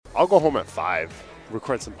I'll go home at 5,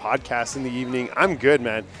 record some podcasts in the evening. I'm good,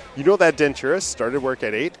 man. You know that Denturist started work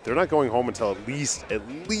at 8? They're not going home until at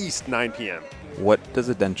least 9 p.m. What does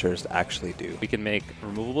a denturist actually do? We can make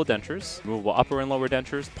removable dentures, removable upper and lower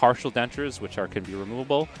dentures, partial dentures, which can be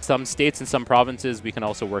removable. Some states and some provinces, we can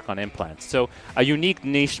also work on implants. So a unique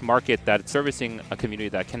niche market that's servicing a community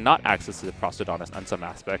that cannot access the prosthodontist on some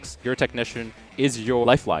aspects. Your technician is your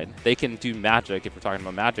lifeline. They can do magic, if we're talking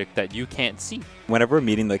about magic, that you can't see. Whenever we're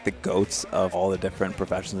meeting like the goats of all the different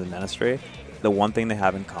professions in dentistry, the one thing they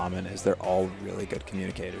have in common is they're all really good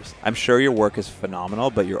communicators. I'm sure your work is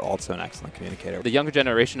phenomenal, but you're also an excellent communicator. The younger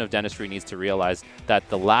generation of dentistry needs to realize that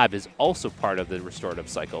the lab is also part of the restorative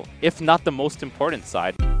cycle, if not the most important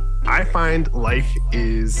side. I find life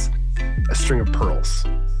is a string of pearls.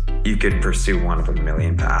 You could pursue one of a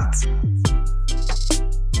million paths.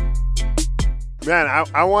 Man,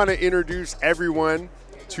 I want to introduce everyone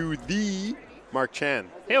to the Mark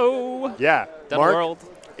Chan. Hey-o! Yeah, Mark. World.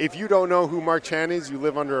 If you don't know who Mark Chan is, you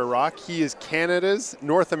live under a rock. He is Canada's,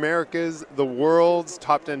 North America's, the world's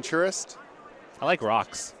top denturist. I like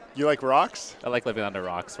rocks. You like rocks? I like living under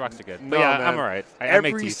rocks. Rocks are good. No, but yeah, man. I'm all right. I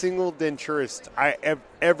make Every teeth. single denturist I have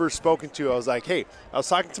ever spoken to, I was like, hey, I was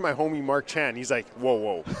talking to my homie Mark Chan. He's like,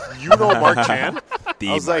 whoa, you know Mark Chan?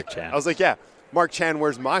 I was like, yeah, Mark Chan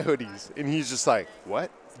wears my hoodies. And he's just like, what?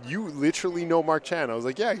 You literally know Mark Chan? I was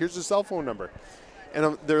like, yeah, here's his cell phone number.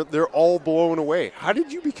 And they're all blown away. How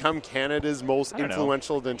did you become Canada's most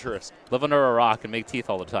influential denturist? Live under a rock and make teeth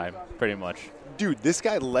all the time, pretty much. Dude, this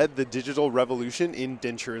guy led the digital revolution in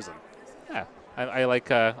denturism. Yeah, I like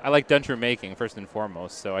denture making first and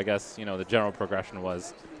foremost. So I guess the general progression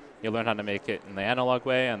was you learn how to make it in the analog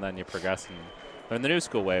way, and then you progress and learn the new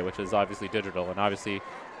school way, which is obviously digital. And obviously,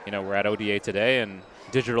 we're at ODA today, and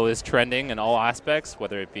digital is trending in all aspects,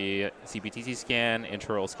 whether it be CBTC scan,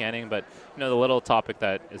 intraoral scanning. But the little topic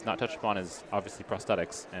that is not touched upon is obviously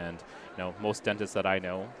prosthetics. And most dentists that I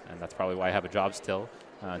know, and that's probably why I have a job still,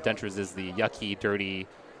 dentures is the yucky, dirty,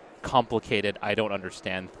 complicated, I don't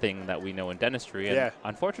understand thing that we know in dentistry. And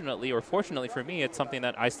unfortunately, or fortunately for me, it's something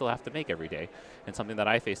that I still have to make every day, and something that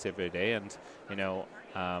I face every day. And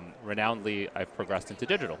renownedly, I've progressed into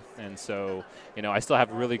digital. And so, I still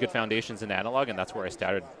have really good foundations in analog, and that's where I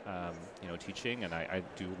started, teaching. And I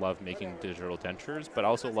do love making digital dentures, but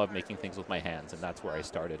also love making things with my hands, and that's where I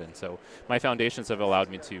started. And so my foundations have allowed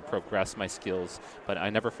me to progress my skills, but I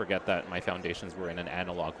never forget that my foundations were in an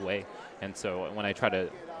analog way. And so when I try to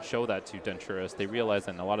show that to denturists, they realize,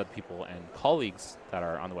 and a lot of people and colleagues that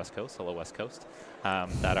are on the West Coast, hello West Coast,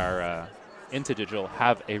 that are into digital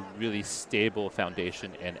have a really stable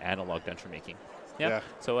foundation in analog denture making. Yeah.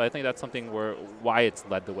 So I think that's something why it's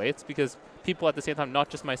led the way. It's because people at the same time, not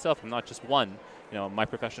just myself, I'm not just one. My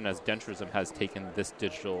profession as Denturism has taken this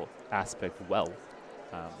digital aspect well.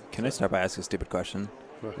 Can I start by asking a stupid question?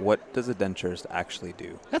 What does a denturist actually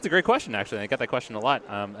do? That's a great question, actually. I get that question a lot.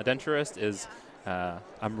 A denturist is a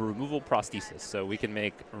removable prosthesis. So we can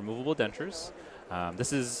make removable dentures.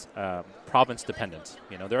 This is province dependent.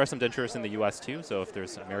 There are some denturists in the U.S. too, so if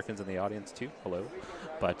there's Americans in the audience too, hello.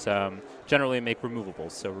 But generally make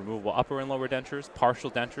removables. So removable upper and lower dentures,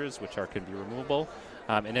 partial dentures, which can be removable.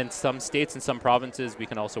 And in some states and some provinces, we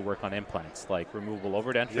can also work on implants, like removable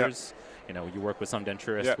over dentures. You work with some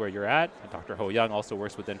denturists where you're at. Dr. Ho Young also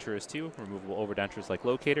works with denturists too, removable over dentures like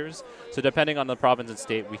locators. So depending on the province and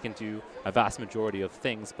state, we can do a vast majority of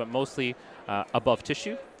things, but mostly above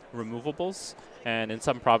tissue, removables. And in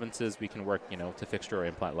some provinces, we can work, to fixture or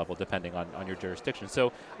implant level, depending on your jurisdiction.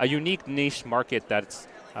 So a unique niche market that's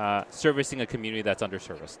servicing a community that's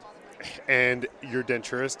underserviced. And your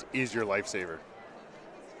denturist is your lifesaver.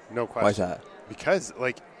 No question. Why is that? Because,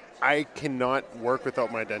 I cannot work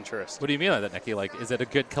without my denturist. What do you mean by that, Nicky? Is it a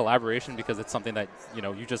good collaboration because it's something that,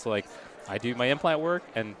 you just I do my implant work,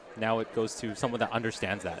 and now it goes to someone that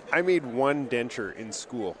understands that. I made one denture in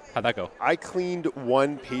school. How'd that go? I cleaned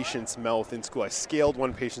one patient's mouth in school. I scaled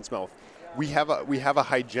one patient's mouth. We have a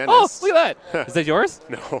hygienist. Oh, look at that! Is that yours?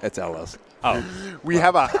 No, it's Ella's. Oh, we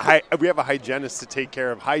have a hygienist to take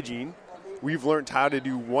care of hygiene. We've learned how to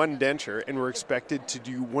do one denture, and we're expected to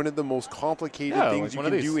do one of the most complicated things you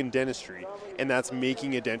can do in dentistry, and that's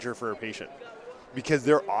making a denture for a patient. Because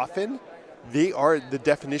they are the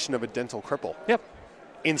definition of a dental cripple. Yep.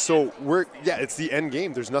 And so it's the end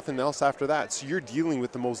game. There's nothing else after that. So you're dealing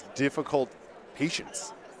with the most difficult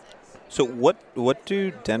patients. So what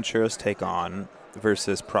do denturists take on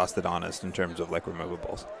versus prosthodontists in terms of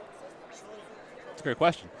removables? That's a great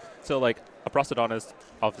question. So, like, a prosthodontist,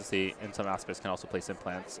 obviously, in some aspects, can also place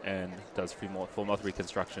implants and does full mouth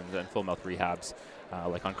reconstructions and full mouth rehabs,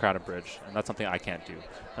 like on crown and bridge, and that's something I can't do.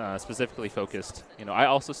 Specifically focused, I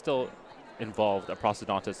also still involved a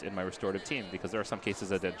prosthodontist in my restorative team because there are some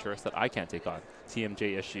cases of dentures that I can't take on.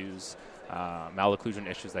 TMJ issues, malocclusion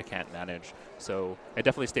issues I can't manage. So I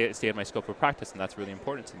definitely stay in my scope of practice, and that's really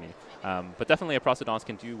important to me. But definitely a prosthodontist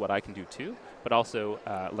can do what I can do too, but also,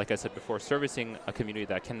 like I said before, servicing a community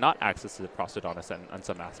that cannot access the prosthodontist on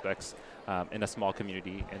some aspects in a small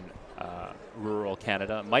community in rural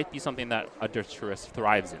Canada might be something that a denturist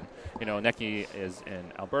thrives in. Neki is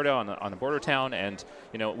in Alberta on a border town, and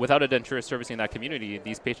without a denturist servicing that community,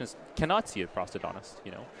 these patients cannot see a prosthodontist.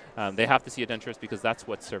 They have to see a denturist because that's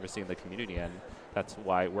what's servicing the community, and that's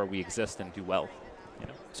where we exist and do well.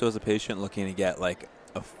 So as a patient looking to get like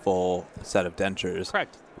a full set of dentures,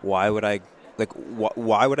 correct? Why would I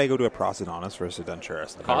why would I go to a prosthodontist versus a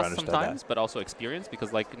denturist? Cost sometimes, but also experience,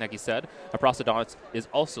 because like Neki said, a prosthodontist is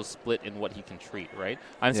also split in what he can treat, right?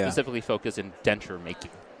 I'm specifically focused in denture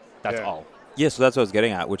making. That's all. Yeah, so that's what I was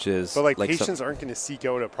getting at, which is... But patients aren't going to seek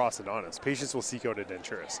out a prosthodontist. Patients will seek out a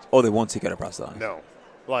denturist. Oh, they won't seek out a prosthodontist? No.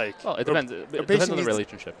 Well, it depends. It depends on the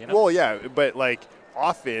relationship, Well, yeah, but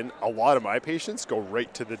often a lot of my patients go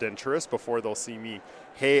right to the denturist before they'll see me.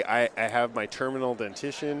 Hey, I have my terminal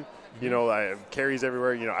dentition. I have caries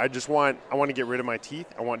everywhere. I want to get rid of my teeth.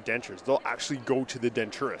 I want dentures. They'll actually go to the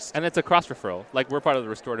denturist. And it's a cross referral. Like, we're part of the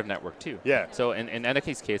restorative network too. Yeah. So in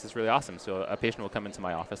Eniki's case, it's really awesome. So a patient will come into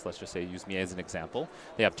my office. Let's just say, use me as an example.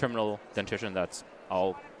 They have terminal dentition that's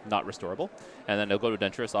all not restorable, and then they'll go to a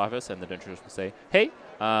denturist's office, and the denturist will say, hey,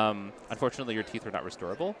 unfortunately your teeth are not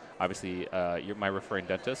restorable. Obviously, you're my referring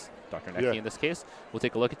dentist, Dr. Neki in this case, will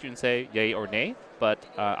take a look at you and say yay or nay, but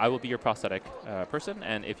I will be your prosthetic person,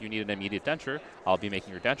 and if you need an immediate denture, I'll be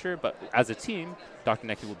making your denture, but as a team, Dr.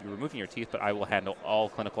 Neki will be removing your teeth, but I will handle all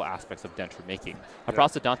clinical aspects of denture making. A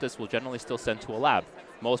prosthodontist will generally still send to a lab.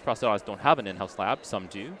 Most prosthodontists don't have an in-house lab, some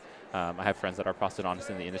do. I have friends that are prosthodontists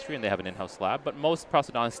in the industry, and they have an in-house lab, but most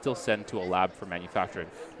prosthodontists still send to a lab for manufacturing.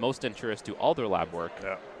 Most denturists do all their lab work,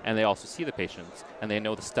 and they also see the patients, and they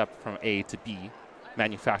know the step from A to B,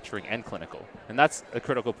 manufacturing and clinical. And that's a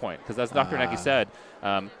critical point, because as Dr. Neki said,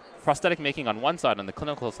 prosthetic making on one side, on the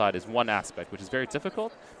clinical side, is one aspect, which is very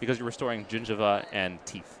difficult because you're restoring gingiva and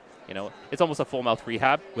teeth. It's almost a full mouth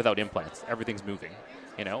rehab without implants. Everything's moving.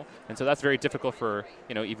 And so that's very difficult for,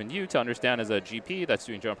 even you to understand as a GP that's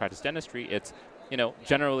doing general practice dentistry. It's,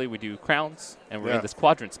 generally we do crowns and we're in this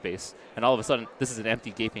quadrant space, and all of a sudden this is an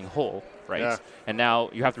empty gaping hole, right? Yeah. And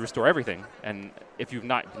now you have to restore everything. And if you've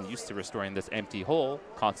not been used to restoring this empty hole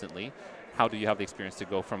constantly, how do you have the experience to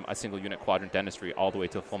go from a single unit quadrant dentistry all the way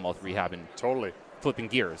to a full mouth rehab and flipping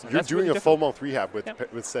gears? And you're doing really a full mouth rehab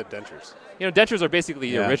with said dentures. Dentures are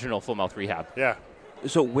basically the original full mouth rehab. Yeah.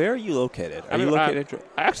 So where are you located? Are you located?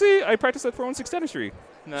 I practice at 416 Dentistry.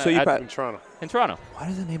 So you in Toronto. In Toronto. Why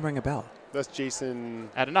does the name ring a bell? That's Jason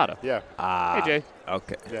Adonata. Yeah. Hey, Jay.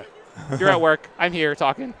 Okay. Yeah. You're at work. I'm here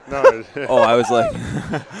talking. No. I was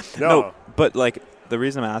like... No. But the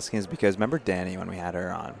reason I'm asking is because remember Danny when we had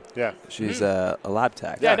her on? Yeah. She's a lab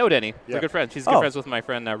tech. Yeah, I know Danny. She's a good friend. She's good friends with my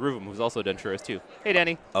friend Ruvum, who's also a denturist too. Hey,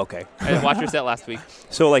 Danny. Okay. I watched your set last week.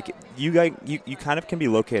 So you guys, you kind of can be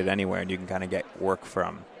located anywhere, and you can kind of get work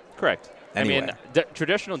from. Correct. Anyway. I mean,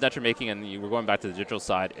 traditional denture making, and we're going back to the digital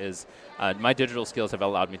side, is my digital skills have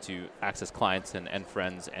allowed me to access clients and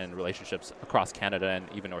friends and relationships across Canada and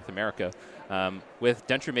even North America. With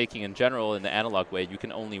denture making in general, in the analog way, you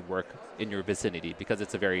can only work in your vicinity because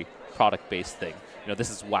it's a very product-based thing. This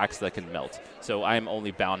is wax that can melt. So I am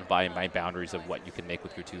only bound by my boundaries of what you can make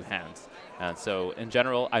with your two hands. And so in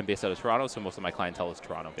general, I'm based out of Toronto, so most of my clientele is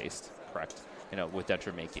Toronto-based, correct, with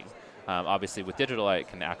denture making. Obviously, with digital, I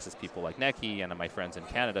can access people like Neki and my friends in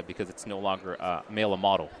Canada because it's no longer mail a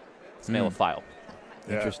model. It's mail a file.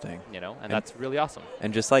 Yeah. Interesting. And that's really awesome.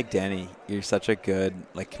 And just like Danny, you're such a good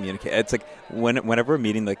communicator. It's like whenever we're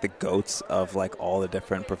meeting the goats of all the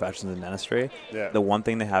different professions in dentistry, the one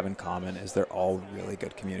thing they have in common is they're all really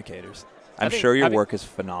good communicators. I'm sure your work is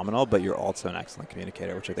phenomenal, but you're also an excellent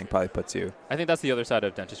communicator, which I think probably puts you... I think that's the other side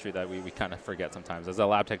of dentistry that we kind of forget sometimes. As a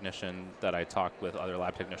lab technician that I talk with other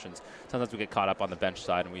lab technicians, sometimes we get caught up on the bench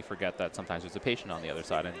side and we forget that sometimes there's a patient on the other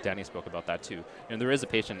side, and Danny spoke about that too. There is a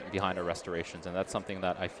patient behind our restorations, and that's something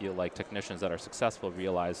that I feel like technicians that are successful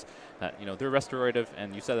realize that, they're restorative,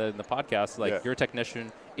 and you said that in the podcast, your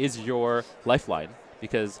technician is your lifeline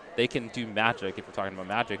because they can do magic, if we're talking about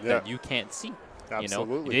magic, that you can't see.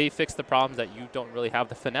 Absolutely. They fix the problems that you don't really have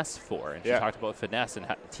the finesse for. And she talked about finesse and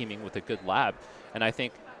teaming with a good lab. And I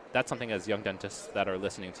think that's something as young dentists that are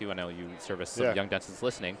listening to, I know you service some young dentists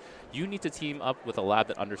listening, you need to team up with a lab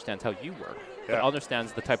that understands how you work, that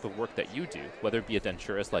understands the type of work that you do, whether it be a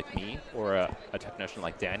denturist like me or a technician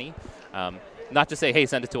like Danny. Not to say, hey,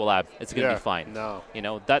 send it to a lab, it's going to be fine. No. You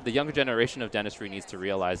know, that the younger generation of dentistry needs to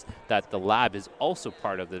realize that the lab is also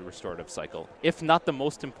part of the restorative cycle, if not the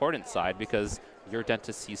most important side, because your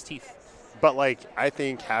dentist sees teeth. But, like, I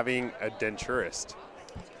think having a denturist,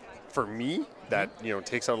 for me, that, you know,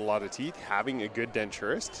 takes out a lot of teeth, having a good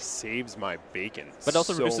denturist saves my bacon. But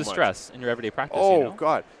also so reduces much. stress in your everyday practice. Oh, you know?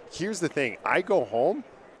 God. Here's the thing. I'll go home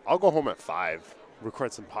at 5,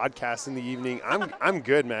 record some podcasts in the evening. I'm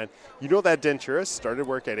good, man. You know that denturist started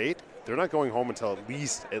work at 8? They're not going home until at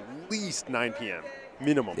least 9 p.m.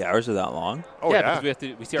 minimum. The hours are that long? Oh, yeah.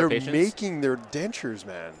 Because we see our patients. They're making their dentures,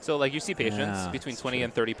 man. So, like, you see patients, between 20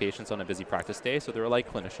 and 30 patients on a busy practice day. So they're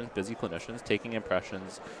like clinicians, busy clinicians, taking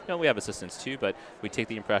impressions. You know, we have assistants too, but we take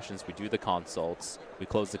the impressions, we do the consults, we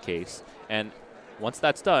close the case. And once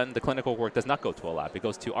that's done, the clinical work does not go to a lab. It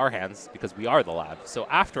goes to our hands because we are the lab. So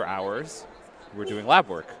after hours, we're doing lab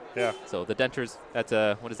work. Yeah. So the dentures, that's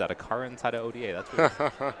a car inside of ODA. That's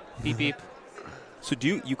weird. Beep, beep. So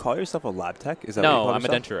do you call yourself a lab tech? Is that No, what I'm you a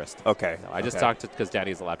call yourself? denturist. Okay. No, I just talked because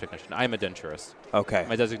Daddy is a lab technician. I'm a denturist. Okay.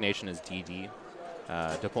 My designation is DD,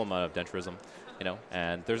 diploma of Denturism. You know,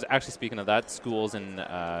 and there's actually, speaking of that, schools in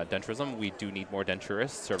Denturism, we do need more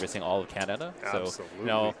denturists servicing all of Canada. Absolutely. So, you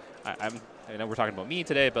know, I know we're talking about me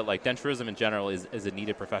today, but like denturism in general is a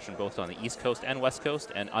needed profession both on the East Coast and West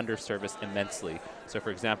Coast, and underserviced immensely. So,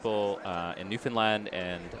 for example, in Newfoundland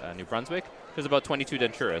and New Brunswick, there's about 22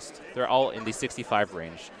 denturists. They're all in the 65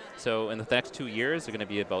 range. So in the next 2 years, there are going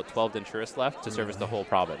to be about 12 denturists left to service the whole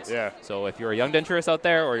province. Yeah. So if you're a young denturist out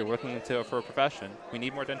there or you're looking for a profession, we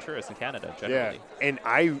need more denturists in Canada generally. Yeah. And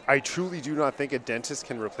I truly do not think a dentist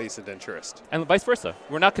can replace a denturist. And vice versa.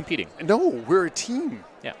 We're not competing. No, we're a team.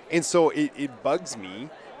 Yeah. And so it bugs me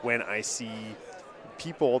when I see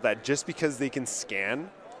people that just because they can scan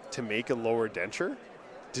to make a lower denture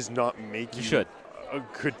does not make you should. A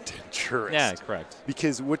good denturist. Yeah, correct.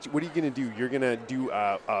 Because what are you going to do? You're going to do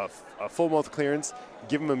a full mouth clearance,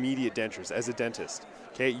 give them immediate dentures as a dentist.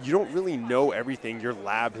 Okay, you don't really know everything. Your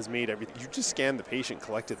lab has made everything. You just scanned the patient,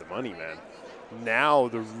 collected the money, man. Now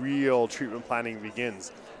the real treatment planning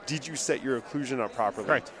begins. Did you set your occlusion up properly?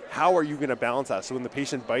 Correct. How are you going to balance that? So when the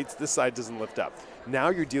patient bites, this side doesn't lift up. Now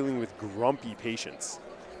you're dealing with grumpy patients.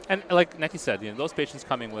 And like Neki said, those patients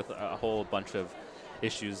coming with a whole bunch of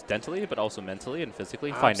issues dentally, but also mentally and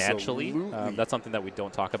physically, financially. That's something that we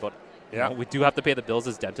don't talk about. Yeah. We do have to pay the bills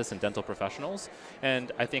as dentists and dental professionals.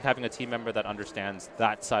 And I think having a team member that understands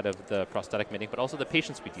that side of the prosthetic mitting, but also the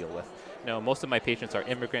patients we deal with. Most of my patients are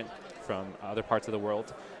immigrant from other parts of the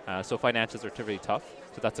world. So finances are typically tough.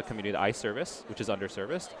 So that's a community that I service, which is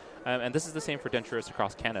underserviced. And this is the same for denturists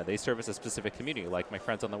across Canada. They service a specific community. Like my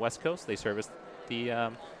friends on the West Coast, they service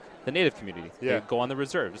the native community. Yeah. They go on the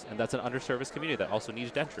reserves, and that's an underserviced community that also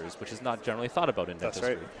needs dentures, which is not generally thought about in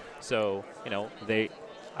dentistry. That's right. So,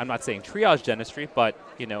 I'm not saying triage dentistry, but,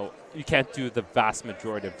 you can't do the vast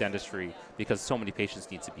majority of dentistry because so many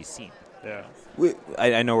patients need to be seen. Yeah.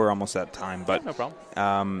 I know we're almost at time, but no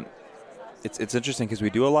problem. It's interesting because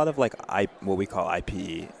we do a lot of what we call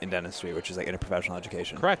IPE in dentistry, which is like interprofessional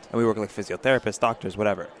education. Correct. And we work with like physiotherapists, doctors,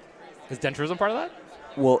 whatever. Is denturism part of that?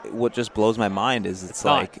 Well, what just blows my mind is it's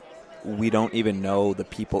like not. We don't even know the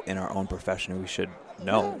people in our own profession who we should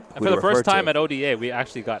know. And for the first time at ODA, we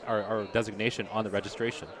actually got our designation on the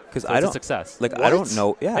registration. Because it's a success. Like, I don't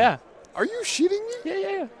know. Yeah. Are you shitting me?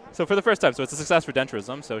 Yeah. So for the first time, so it's a success for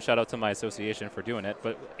Denturism. So shout out to my association for doing it.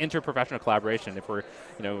 But interprofessional collaboration, if we're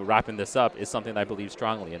wrapping this up, is something that I believe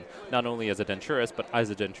strongly in. Not only as a denturist, but as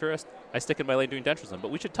a denturist, I stick in my lane doing Denturism.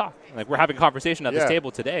 But we should talk. Like we're having a conversation at this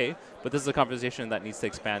table today, but this is a conversation that needs to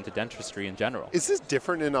expand to dentistry in general. Is this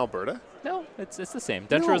different in Alberta? No, it's the same.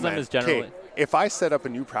 Denturism is generally. Okay, if I set up a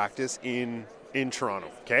new practice in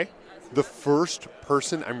Toronto, okay, the first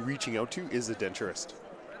person I'm reaching out to is a denturist.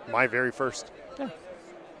 My very first. Yeah.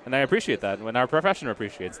 And I appreciate that. When our profession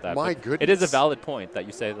appreciates that. My but goodness. It is a valid point that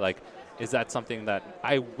you say, like, is that something that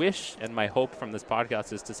I wish and my hope from this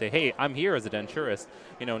podcast is to say, hey, I'm here as a denturist,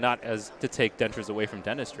 not as to take dentures away from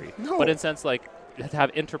dentistry. No. But in a sense, like, to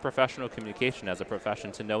have interprofessional communication as a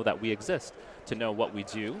profession, to know that we exist, to know what we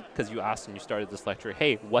do, because you asked when you started this lecture,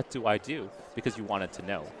 hey, what do I do? Because you wanted to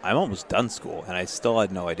know. I'm almost done school, and I still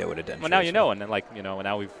had no idea what a denture is. Well, now you know, and then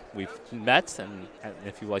now we've met, and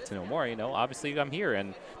if you'd like to know more, obviously I'm here,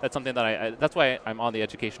 and that's something that that's why I'm on the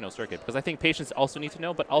educational circuit, because I think patients also need to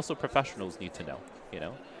know, but also professionals need to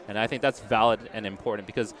know, and I think that's valid and important,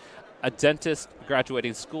 because a dentist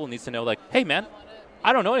graduating school needs to know, like, hey, man,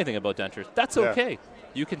 I don't know anything about dentures. That's okay.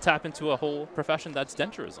 You can tap into a whole profession that's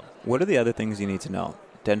denturism. What are the other things you need to know?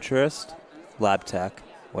 Denturist, lab tech,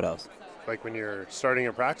 what else? Like when you're starting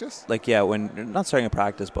a practice? Like, yeah, when you're not starting a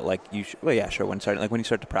practice, but like when you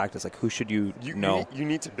start to practice, like who should you know? You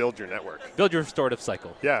need to build your network. Build your restorative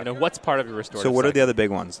cycle. Yeah. You know, what's part of your restorative cycle? So what are the other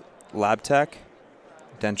big ones? Lab tech,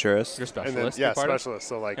 denturist. Your specialist. And then, specialist.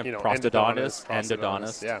 So like, prosthodontist,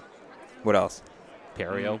 endodontist. Yeah. What else?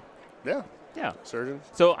 Perio. Yeah. Yeah. Surgeon.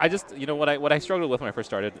 So I just, what I struggled with when I first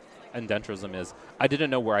started in denturism is I didn't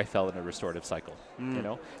know where I fell in a restorative cycle,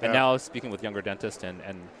 And now speaking with younger dentists and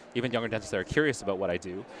even younger dentists that are curious about what I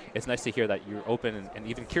do, it's nice to hear that you're open and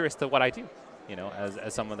even curious to what I do,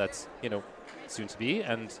 as someone that's, soon to be,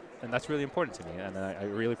 and that's really important to me. And I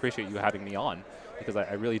really appreciate you having me on, because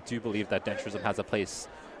I really do believe that denturism has a place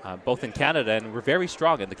both in Canada, and we're very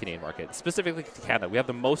strong in the Canadian market, specifically to Canada. We have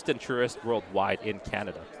the most denturists worldwide in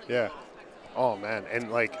Canada. Yeah. Oh, man.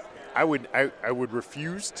 And like, I would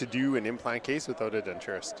refuse to do an implant case without a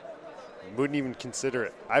denturist. Wouldn't even consider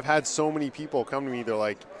it. I've had so many people come to me. They're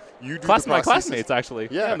like, "You do my classmates actually.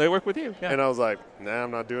 Yeah, they work with you." Yeah. And I was like, "Nah,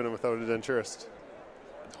 I'm not doing it without a denturist."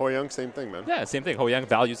 Ho Young, same thing, man. Yeah, same thing. Ho Young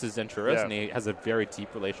values his denturist, and he has a very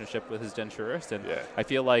deep relationship with his denturist. And I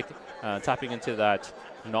feel like tapping into that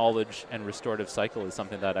knowledge and restorative cycle is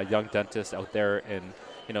something that a young dentist out there in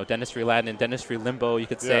dentistry land and dentistry limbo, you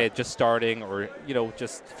could say, just starting or,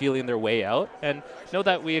 just feeling their way out, and know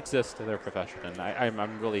that we exist in their profession. And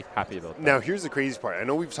I'm really happy about that. Now, here's the crazy part. I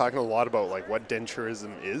know we've talked a lot about, like, what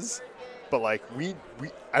denturism is, but, like,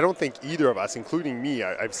 I don't think either of us, including me,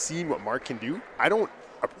 I've seen what Mark can do. I don't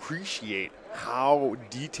appreciate how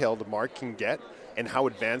detailed Mark can get and how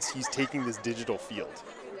advanced he's taking this digital field.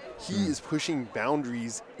 He is pushing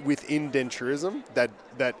boundaries within denturism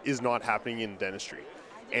that is not happening in dentistry.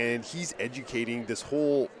 And he's educating this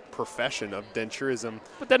whole profession of denturism.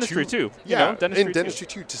 But dentistry too. Dentistry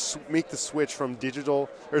too, to make the switch from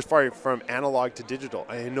from analog to digital.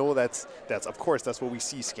 I know that's of course, that's what we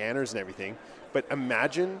see, scanners and everything. But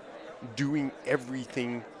imagine doing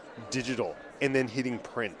everything digital and then hitting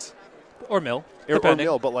print. Or mill. Or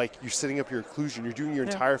mill, but like you're setting up your occlusion, you're doing your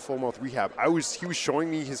entire full mouth rehab. He was showing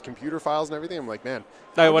me his computer files and everything. I'm like, man.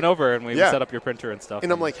 I went over and we set up your printer and stuff.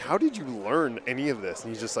 And I'm like, how did you learn any of this?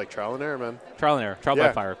 And he's just like, trial and error, man. Trial and error. Trial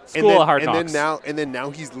by fire. School of hard knocks. And then now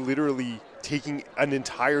he's literally taking an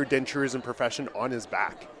entire denturism profession on his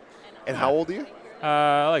back. And how old are you?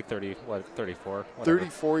 Like 34. Whatever.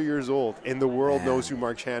 34 years old, and the world knows who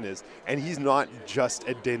Mark Chan is. And he's not just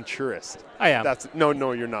a denturist. I am.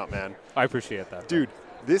 No, you're not, man. I appreciate that. Dude,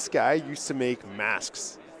 this guy used to make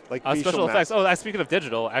masks. Like special effects. Oh, speaking of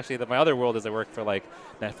digital, actually, my other world is I work for like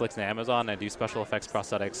Netflix and Amazon. I do special effects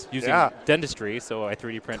prosthetics using dentistry. So I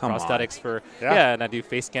 3D print prosthetics for and I do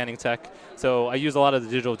face scanning tech. So I use a lot of the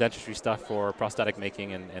digital dentistry stuff for prosthetic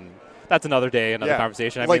making, and that's another day, another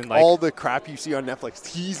conversation. I mean, like all the crap you see on Netflix,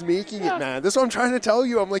 he's making it, man. That's what I'm trying to tell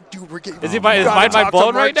you. I'm like, dude, we're getting. Is my mind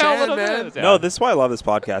blown right now? Man. No, this is why I love this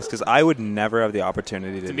podcast, because I would never have the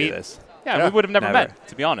opportunity to do this. Yeah, we would have never met,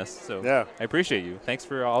 to be honest. So I appreciate you. Thanks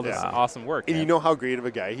for all this awesome work. And you know how great of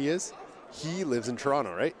a guy he is? He lives in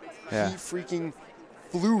Toronto, right? Yeah. He freaking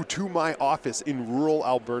flew to my office in rural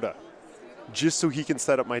Alberta just so he can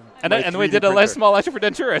set up my And we did a small lecture for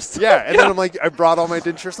denturists. Yeah, and then I'm like, I brought all my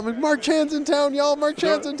denturists. I'm like, Mark Chan's in town, y'all. Mark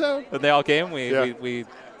Chan's in town. And they all came. We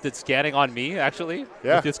did scanning on me, actually.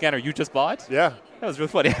 Yeah. With the scanner you just bought. Yeah. That was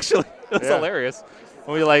really funny, actually. It was hilarious.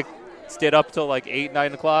 And we, stayed up till 8,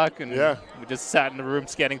 9 o'clock, and we just sat in the room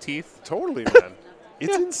scanning teeth. Totally, man.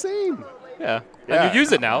 It's insane. Yeah. And you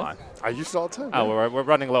use it now. I use it all the time. Oh, we're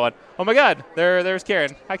running low on. Oh my God, there's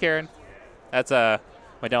Karen. Hi, Karen. That's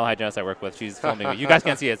my dental hygienist I work with. She's filming me. You guys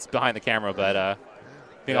can't see it. It's behind the camera, but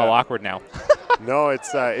being all awkward now. No,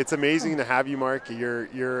 it's amazing to have you, Mark.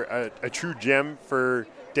 You're a true gem for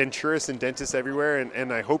denturists and dentists everywhere,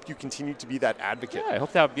 and I hope you continue to be that advocate. Yeah, I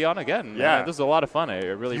hope to be on again. Yeah. This was a lot of fun. I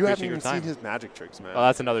really appreciate your time. You haven't even seen his magic tricks, man. Oh,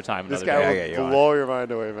 that's another time. This guy will blow your mind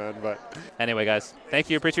away, man. But anyway, guys, thank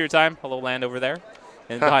you. Appreciate your time. Hello, Land over there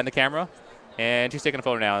and behind the camera. And she's taking a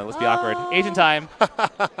photo now. Let's be awkward. Asian time.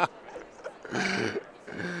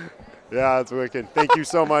 Yeah, it's wicked. Thank you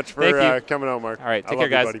so much for coming out, Mark. All right, take care,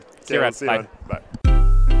 guys. Buddy. See you around. Bye. Bye.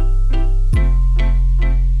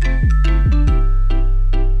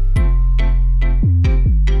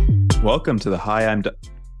 Welcome to the Hi, I'm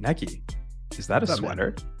Neki. Is that a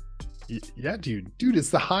sweater? Yeah, dude. Dude, it's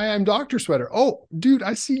the Hi, I'm Doctor sweater. Oh, dude,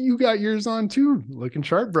 I see you got yours on too. Looking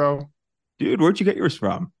sharp, bro. Dude, where'd you get yours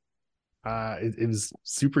from? It was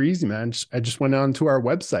super easy, man. I just went on to our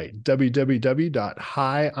website,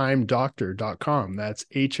 www.hiimdoctor.com. That's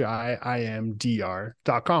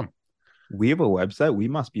HIIMDR.com. We have a website. We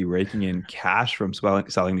must be raking in cash from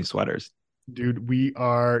selling these sweaters. Dude, we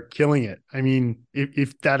are killing it. I mean,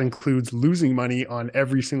 if that includes losing money on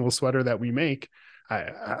every single sweater that we make,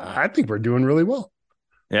 I think we're doing really well.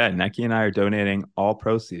 Yeah, Neki and I are donating all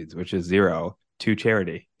proceeds, which is zero, to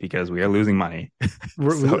charity because we are losing money.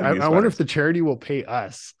 I wonder if the charity will pay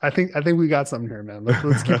us. I think we got something here, man.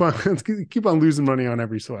 Let's keep on keep on losing money on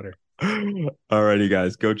every sweater. Alrighty,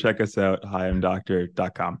 guys, go check us out,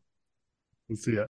 hiimdoctor.com. See ya.